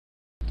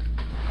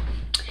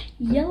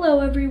Yellow,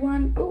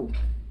 everyone.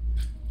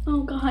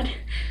 Oh God,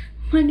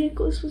 my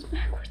necklace was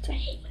backwards. I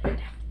hate when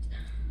that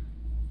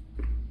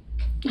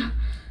happens.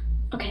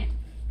 Okay,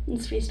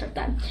 let's restart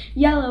that.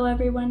 Yellow,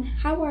 everyone.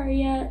 How are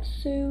ya?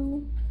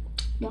 So,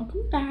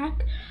 welcome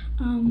back.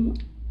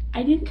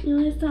 I didn't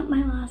realize that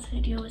my last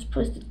video was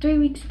posted 3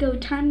 weeks ago.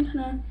 Time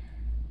kind of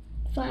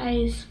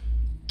flies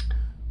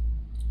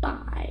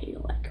by.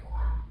 Like,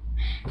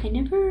 I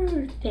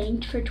never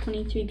thanked for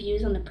 23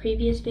 views on the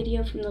previous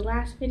video from the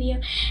last video.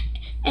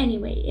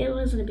 Anyway, it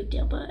wasn't a big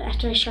deal, but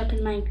after I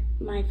sharpened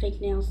my fake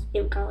nails,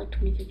 it got like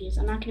 23 views.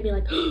 I'm not gonna be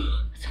like,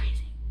 oh, that's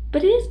amazing.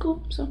 But it is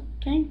cool, so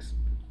thanks,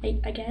 I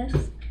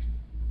guess.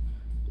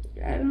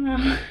 I don't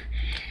know.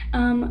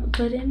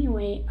 But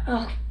anyway,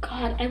 oh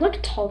God, I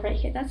look tall right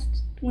here. That's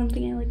one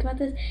thing I like about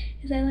this,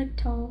 is I look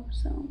tall,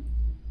 so.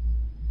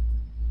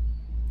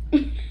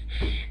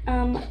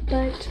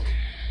 But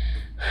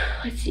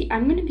let's see,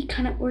 I'm gonna be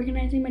kind of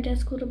organizing my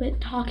desk a little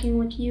bit, talking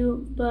with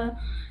you, but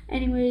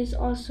anyways,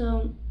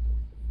 also,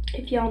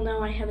 if y'all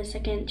know, I have a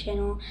second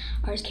channel,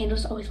 Ours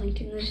Candles, always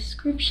linked in the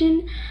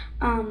description.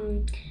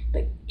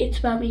 But it's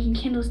about making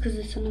candles because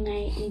it's something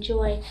I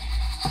enjoy.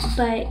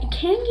 But it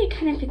can get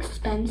kind of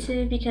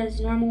expensive because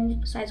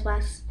normal size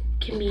wax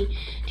can be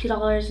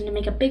 $2, and to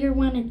make a bigger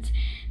one, it's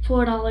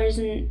 $4.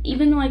 And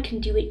even though I can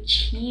do it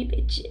cheap,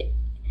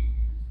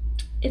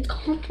 it's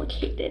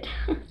complicated.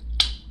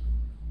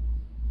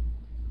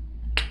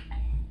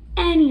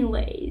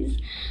 Anyways,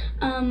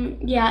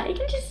 yeah, it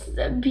can just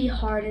be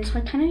hard, and so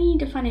I kind of need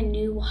to find a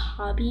new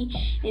hobby.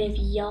 And if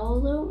y'all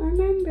don't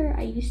remember,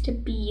 I used to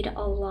bead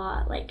a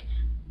lot, like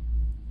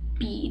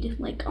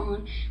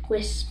on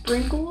with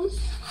sprinkles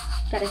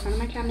that I found in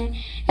my cabinet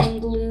and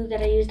glue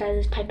that I used as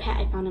this pipette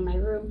I found in my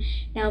room.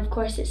 Now, of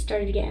course, it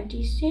started to get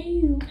empty,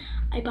 so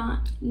I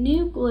bought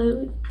new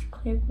glue. It's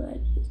clear glue. I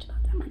used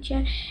about that much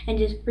yet, and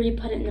just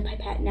re-put it in the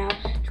pipette. Now,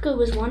 this glue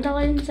was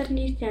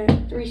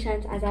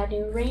 $1.73. I got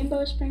new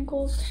rainbow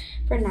sprinkles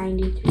for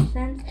 93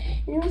 cents,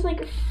 and it was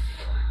like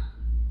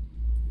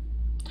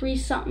free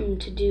something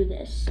to do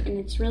this, and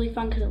it's really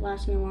fun because it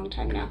lasts me a long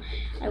time. Now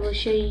I will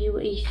show you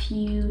a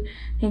few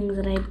things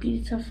that I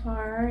beat so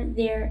far.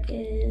 There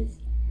is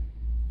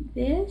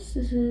this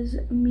is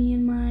me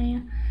and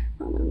my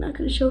I'm not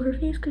going to show her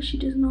face because she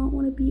does not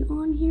want to be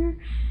on here,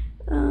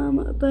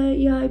 but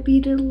yeah, I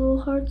beaded little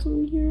hearts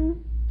on here,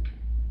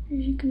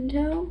 as you can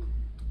tell,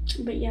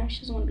 but yeah,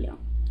 she doesn't want to be on.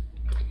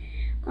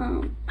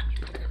 Let me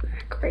put that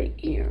back right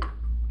here.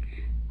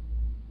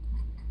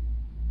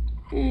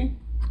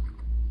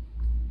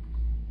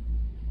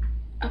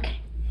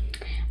 Okay,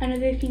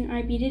 another thing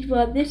I beaded,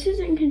 well, this is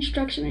in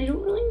construction. I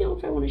don't really know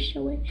if I want to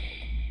show it,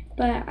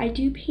 but I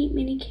do paint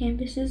mini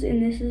canvases,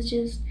 and this is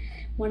just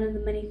one of the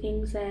many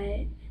things that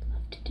I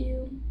love to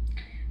do.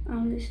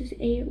 This is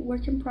a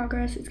work in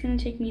progress. It's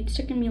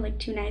taken me like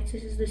 2 nights.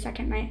 This is the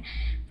second night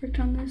I worked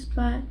on this,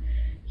 but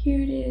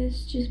here it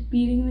is, just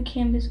beading the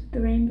canvas with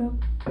the rainbow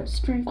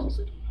sprinkles.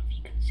 I don't know if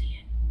you can see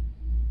it.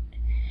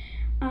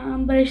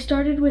 But I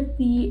started with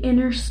the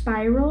inner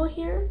spiral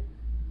here,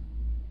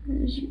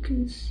 as you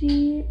can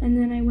see, and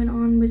then I went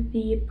on with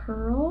the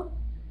pearl.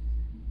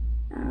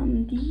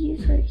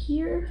 These right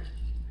here,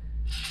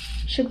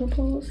 sugar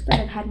pearls that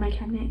I've had in my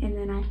cabinet, and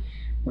then I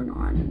went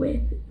on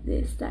with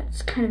this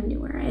that's kind of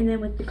newer, and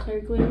then with the clear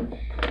glue,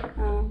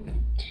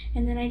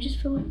 and then I just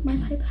fill up my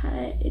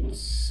pipette.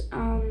 It's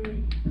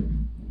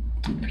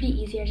pretty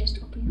easy. I just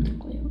open with the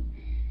glue,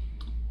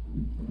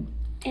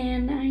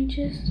 and I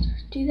just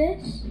do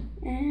this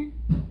and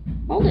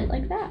hold it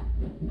like that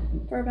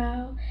for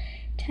about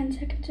 10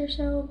 seconds or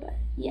so, but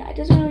yeah, it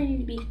doesn't really need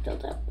to be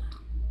filled up.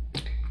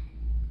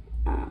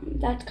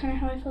 That's kind of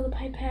how I fill the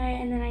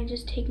pipette, and then I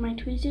just take my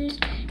tweezers,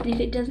 and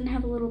if it doesn't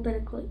have a little bit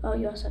of glue, oh,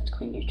 you also have to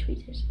clean your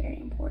tweezers, very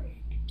important.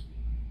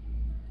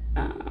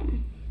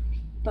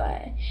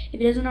 But if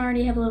it doesn't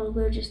already have a little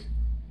glue, just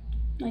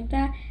like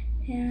that,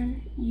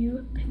 and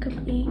you pick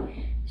up a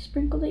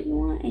sprinkle that you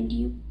want, and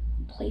you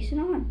place it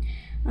on.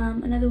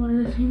 Another one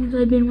of the things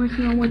I've been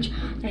working on, which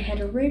I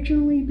had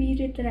originally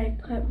beaded that I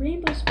put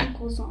rainbow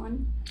sprinkles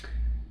on,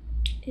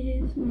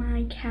 is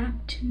my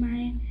cap to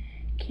my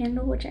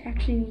candle, which I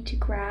actually need to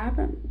grab.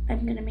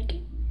 I'm gonna make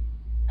it.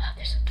 Oh,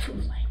 there's a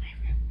fruit fly in my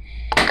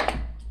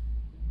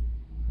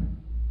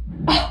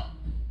room.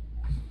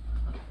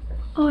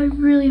 Oh, I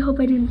really hope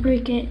I didn't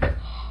break it.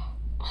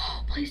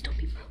 Oh, please don't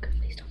be broken.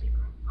 Please don't be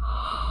broken.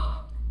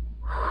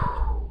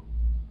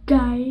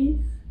 Guys,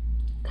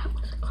 that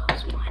was a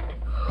close one.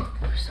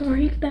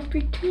 Sorry, that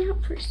freaked me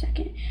out for a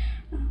second.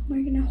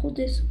 We're gonna hold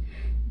this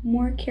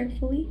more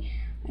carefully.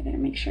 I gotta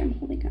make sure I'm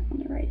holding it on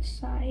the right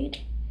side.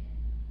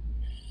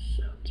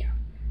 So yeah,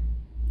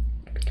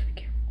 gotta be kind of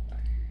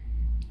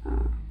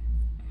careful.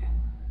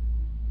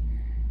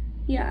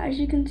 Yeah, as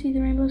you can see,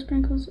 the rainbow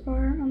sprinkles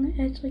are on the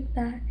edge like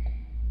that,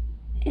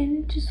 and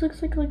it just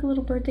looks like a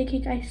little birthday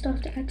cake. I still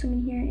have to add some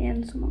in here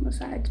and some on the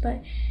sides,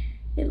 but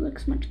it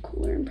looks much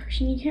cooler in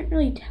person. You can't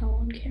really tell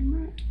on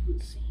camera.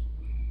 Let's see.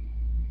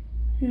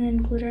 And then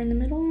glitter in the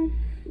middle,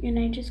 and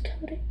I just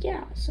coat it.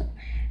 Yeah, so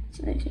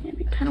So I think I've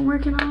been kind of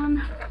working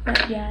on.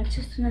 But yeah, it's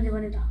just another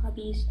one of the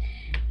hobbies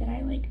that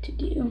I like to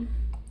do.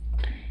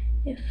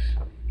 If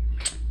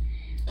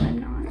I'm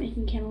not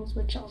making candles,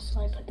 which also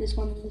I put this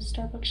one in the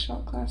Starbucks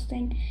shot glass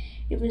thing.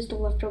 It was the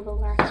leftover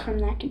wax from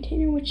that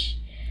container, which,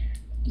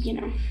 you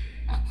know,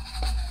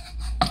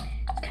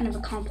 it's kind of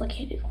a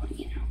complicated one,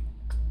 you know.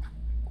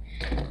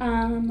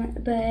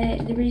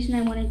 But the reason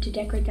I wanted to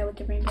decorate that with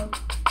the rainbow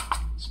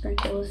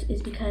sprinkles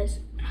is because,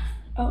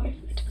 oh, I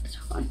forgot to put this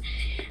on.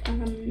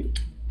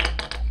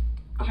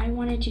 I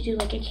wanted to do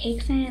like a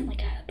cake scent,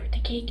 like a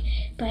birthday cake,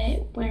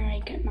 but where I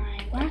got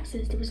my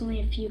waxes, there was only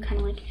a few, kind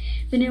of like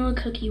vanilla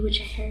cookie, which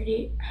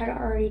I had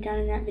already done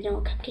in that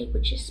vanilla cupcake,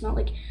 which just smelled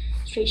like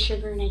straight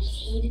sugar, and I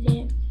hated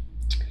it.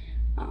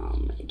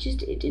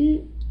 It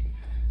didn't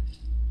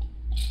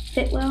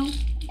fit well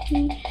with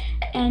me,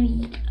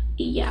 and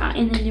yeah,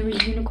 and then there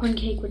was unicorn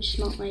cake, which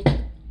smelled like,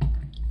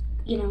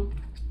 you know,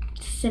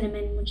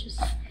 cinnamon, which is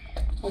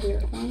a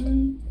weird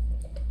one.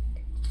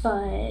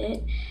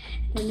 But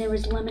then there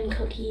was lemon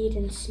cookie, it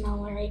didn't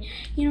smell right.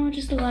 You know,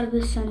 just a lot of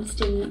the scents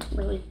didn't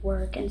really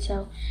work, and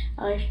so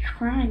I was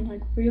trying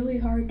like really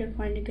hard to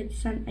find a good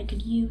scent I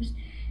could use,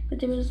 but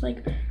there was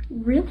like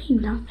really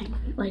nothing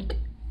like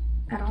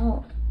at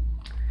all,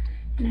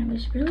 and I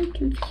was really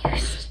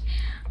confused.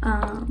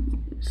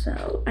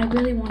 So I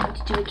really wanted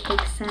to do a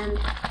cake scent,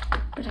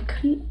 but I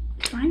couldn't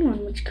find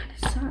one, which kind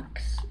of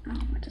sucks. Oh,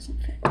 it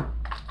doesn't fit.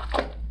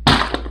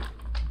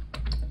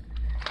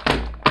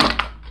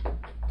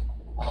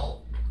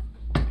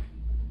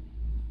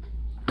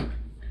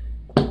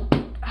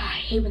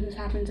 I hate when this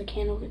happens, a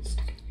candle gets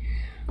stuck.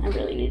 I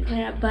really need to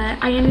clean up, but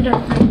I ended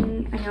up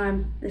finding, I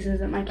know this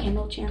isn't my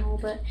candle channel,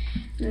 but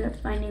I ended up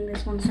finding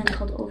this one scent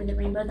called Over the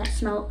Rainbow that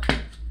smelled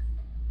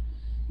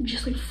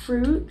just like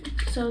fruit.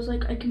 So I was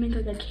like, I can make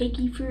like a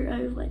cakey fruit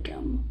out of like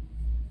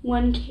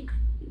one cake.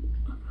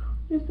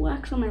 I have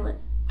wax on my lip.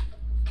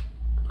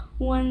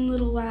 One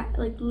little wax,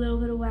 like little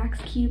bit of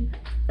wax cube.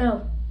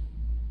 Oh.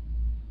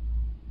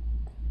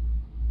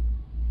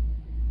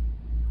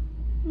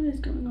 What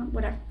is going on?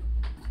 Whatever.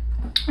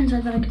 And so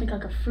I thought I could make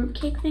like a fruit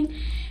cake thing.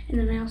 And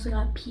then I also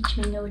got peach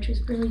mango, which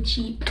was really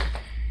cheap.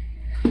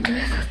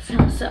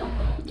 So,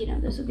 you know,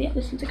 those are the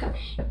other things I got.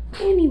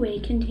 Anyway,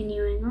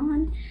 continuing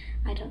on.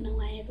 I don't know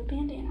why I have a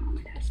bandana on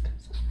my desk.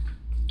 So.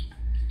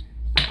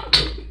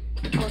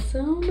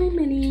 Also, my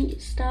mini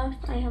stuff.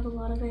 I have a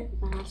lot of it.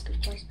 Mask,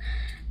 of course.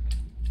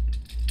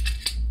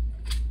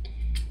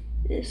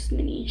 This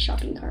mini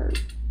shopping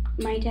cart.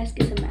 My desk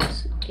is a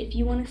mess. If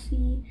you want to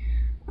see,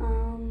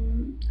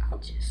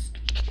 I'll just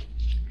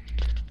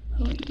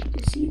allow you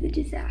to see the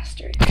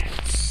disaster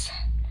that's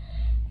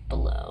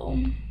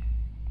below.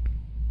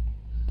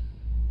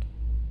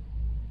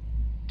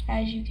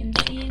 As you can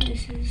see,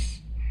 this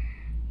is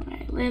what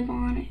I live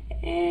on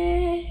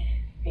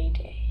every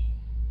day.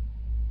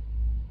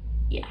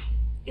 Yeah,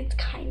 it's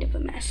kind of a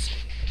mess.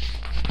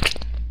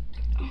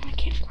 Oh, I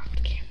can't block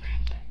the camera.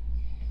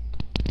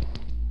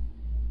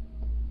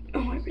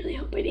 Oh, I really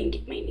hope I didn't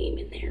get my name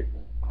in there.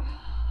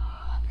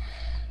 Oh,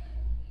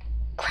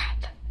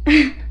 crap.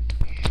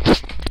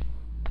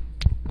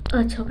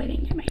 Let's hope I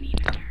didn't get my name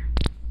in there.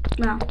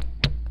 Well,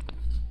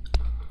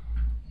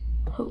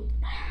 hope.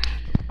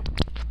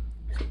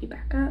 Let's get you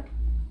back up.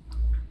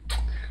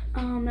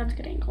 That's a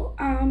good angle.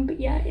 But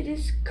yeah, it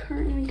is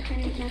currently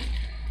kind of mess.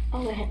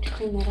 Oh, I have to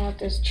clean that out.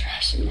 There's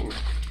trash in there.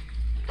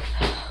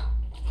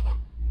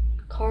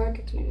 Card,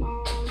 that's my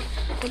mom.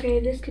 Okay,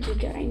 this could be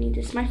good. I need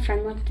this. My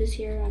friend left this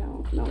here. I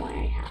don't know why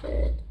I have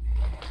it.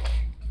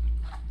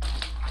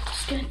 I'm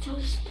just gonna throw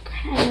this on the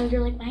ground. I know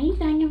you're like, why are you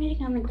throwing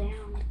everything on the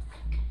ground?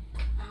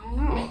 I don't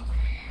know.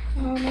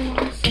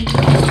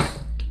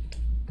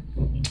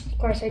 Of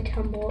course, I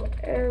tumble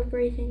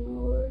everything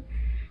over.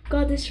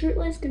 God, this fruit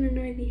light's gonna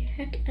annoy the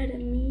heck out of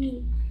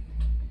me.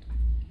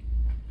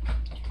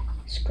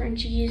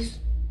 Scrunchies,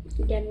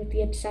 again with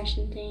the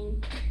obsession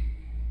thing.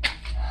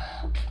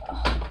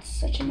 Oh, it's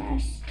such a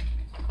mess.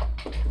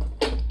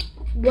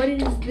 What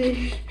is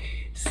this?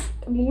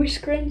 More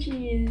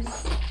scrunchies.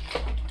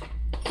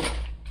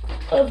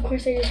 Of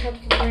course, I just have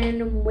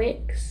random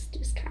wicks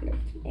just kind of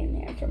in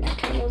there for my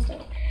candles.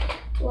 So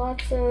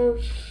lots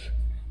of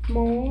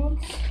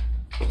molds.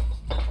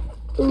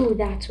 Ooh,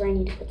 that's where I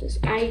need to put this.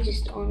 I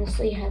just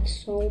honestly have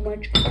so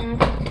much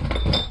crap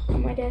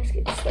on my desk.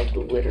 It's like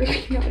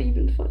literally not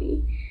even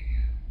funny.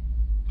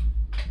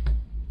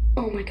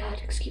 Oh my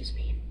god, excuse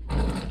me.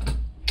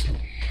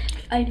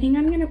 I think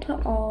I'm gonna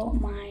put all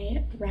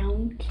my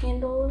round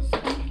candles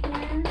in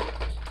here.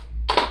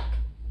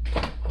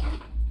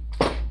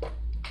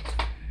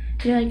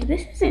 You're like,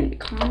 this isn't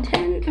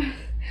content.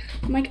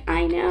 I'm like,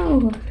 I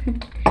know.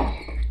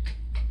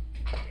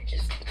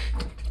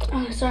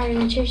 Oh, sorry,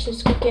 my chair's so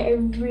squeaky. I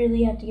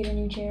really have to get a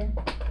new chair.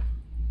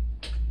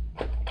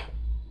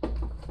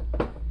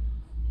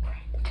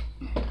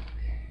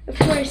 Of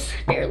course,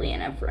 barely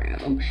enough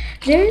room.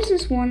 There's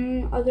this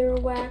one other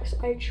wax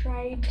I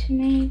tried to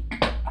make.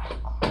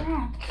 Oh,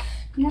 crap.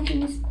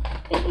 Nothing's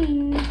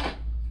fitting.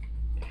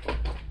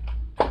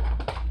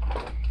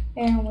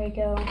 There we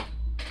go.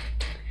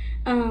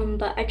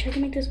 But I tried to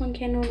make this one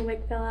candle and the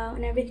wick fell out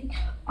and everything.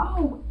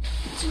 Oh,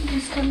 so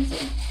this comes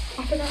in.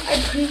 I forgot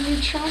I put a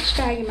new trash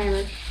bag in my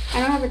room. I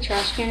don't have a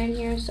trash can in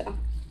here, so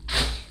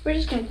we're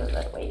just gonna throw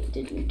that away. It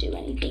didn't do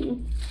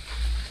anything.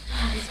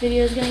 This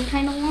video is getting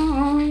kind of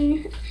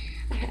long.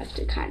 I have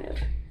to kind of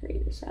hurry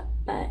this up,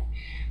 but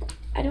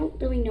I don't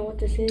really know what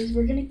this is.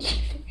 We're gonna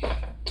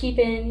keep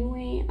it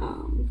anyway.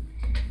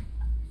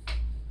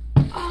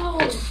 Oh,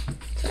 that's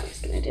what I was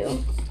gonna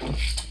do.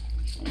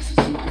 This is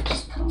not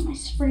just put all my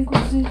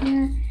sprinkles in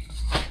here.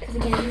 Because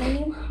again, my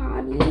new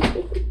hobby.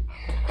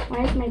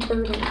 Why is my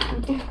bird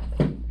on?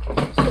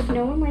 If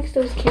no one likes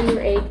those Kinder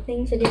Egg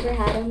things, have you ever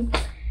had them?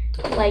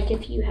 Like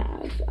if you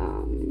have,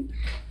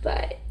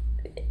 but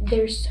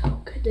they're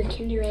so good, the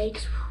Kinder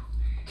Eggs.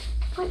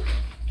 What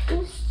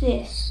is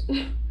this?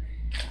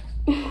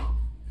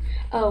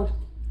 Oh,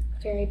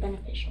 very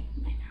beneficial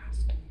in my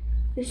past.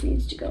 This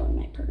needs to go in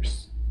my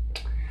purse.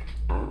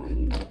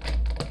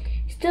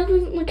 Still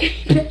doesn't look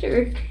any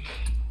better.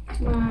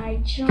 My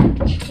junk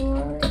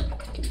drawer.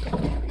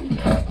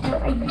 Now,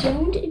 I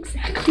don't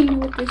exactly know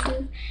what this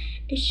is.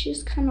 It's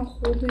just kind of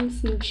holding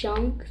some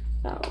junk,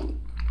 so.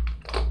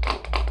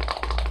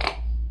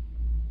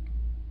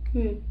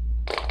 You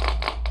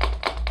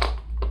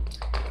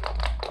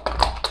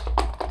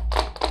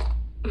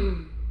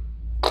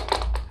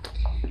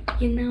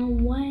know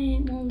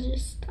what? We'll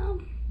just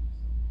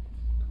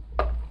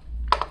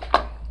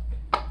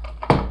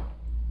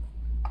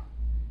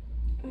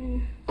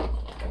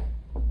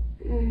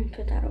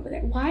put that over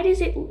there. Why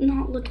does it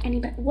not look any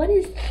better? What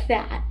is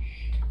that?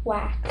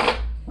 Wax.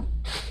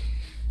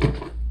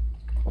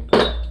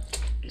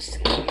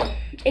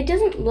 It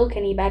doesn't look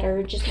any better.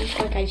 It just looks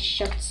like I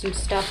shoved some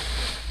stuff.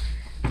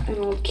 An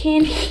old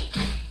candy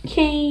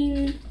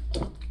cane.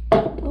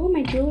 Oh,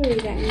 my jewelry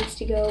that needs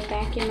to go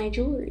back in my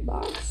jewelry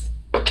box.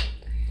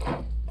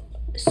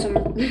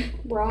 Some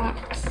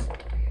rocks.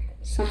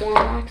 Some more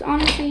wax.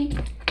 Honestly,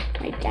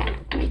 my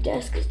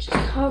desk is just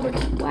covered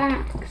in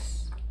wax.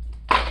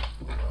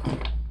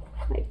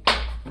 Like,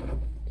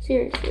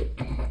 seriously.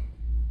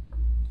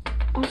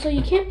 Also,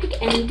 you can't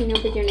pick anything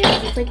up with your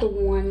nails. It's like the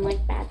one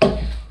like bad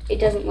thing. It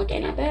doesn't look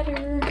any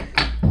better. It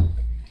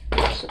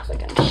just looks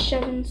like I'm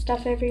shoving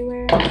stuff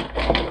everywhere.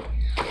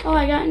 Oh,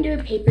 I got into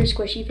a paper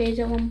squishy phase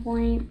at one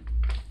point.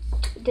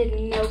 It did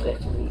no good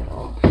for me at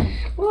all.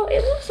 Well,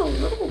 it looks a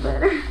little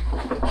better.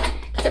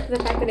 Except for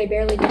the fact that I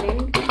barely did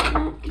anything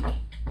on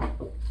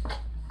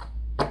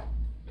that.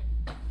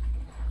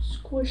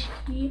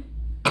 Squishy.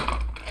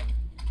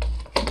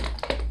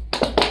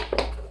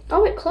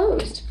 Oh, it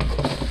closed.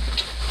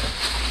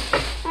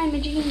 I'm a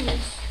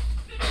genius.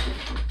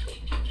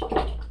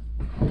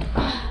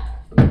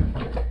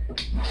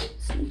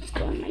 So let's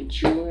go in my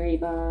jewelry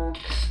box.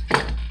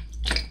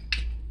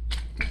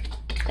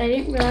 I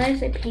didn't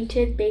realize I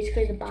painted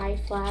basically the bi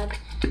flag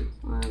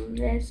on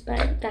this,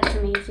 but that's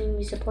amazing.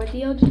 We support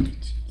the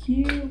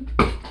LGBTQ.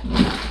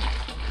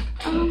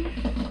 I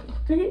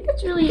think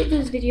that's really it for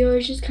this video.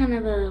 It's just kind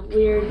of a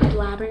weird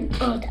labyrinth.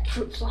 Oh, that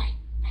fruit fly.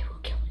 I will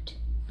kill it.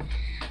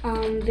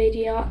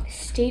 Video.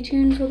 Stay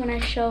tuned for when I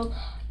show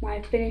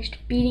my finished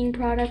beading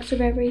products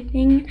of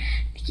everything.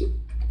 The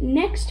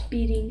next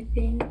beading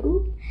thing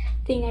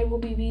I will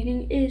be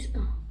beading is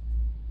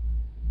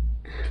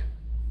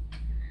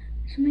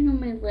something on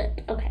my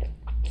lip. Okay,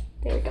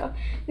 there we go.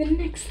 The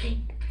next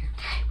thing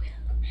I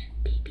will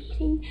be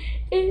beading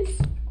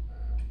is,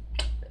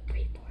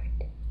 wait for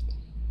it.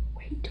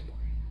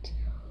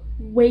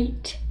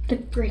 Wait the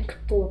frick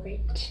for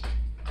it.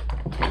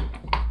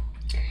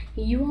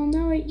 You all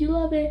know it, you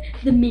love it.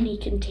 The mini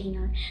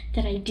container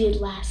that I did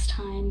last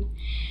time,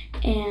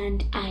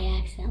 and I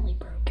accidentally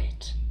broke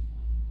it.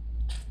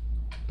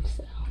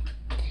 So,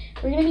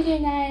 we're gonna be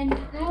doing that, and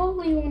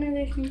probably one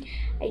other thing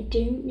I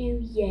don't know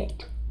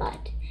yet,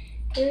 but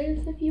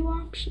there's a few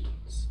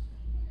options.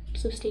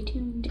 So stay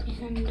tuned,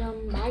 and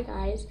bye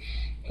guys.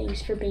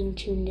 Thanks for being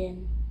tuned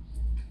in.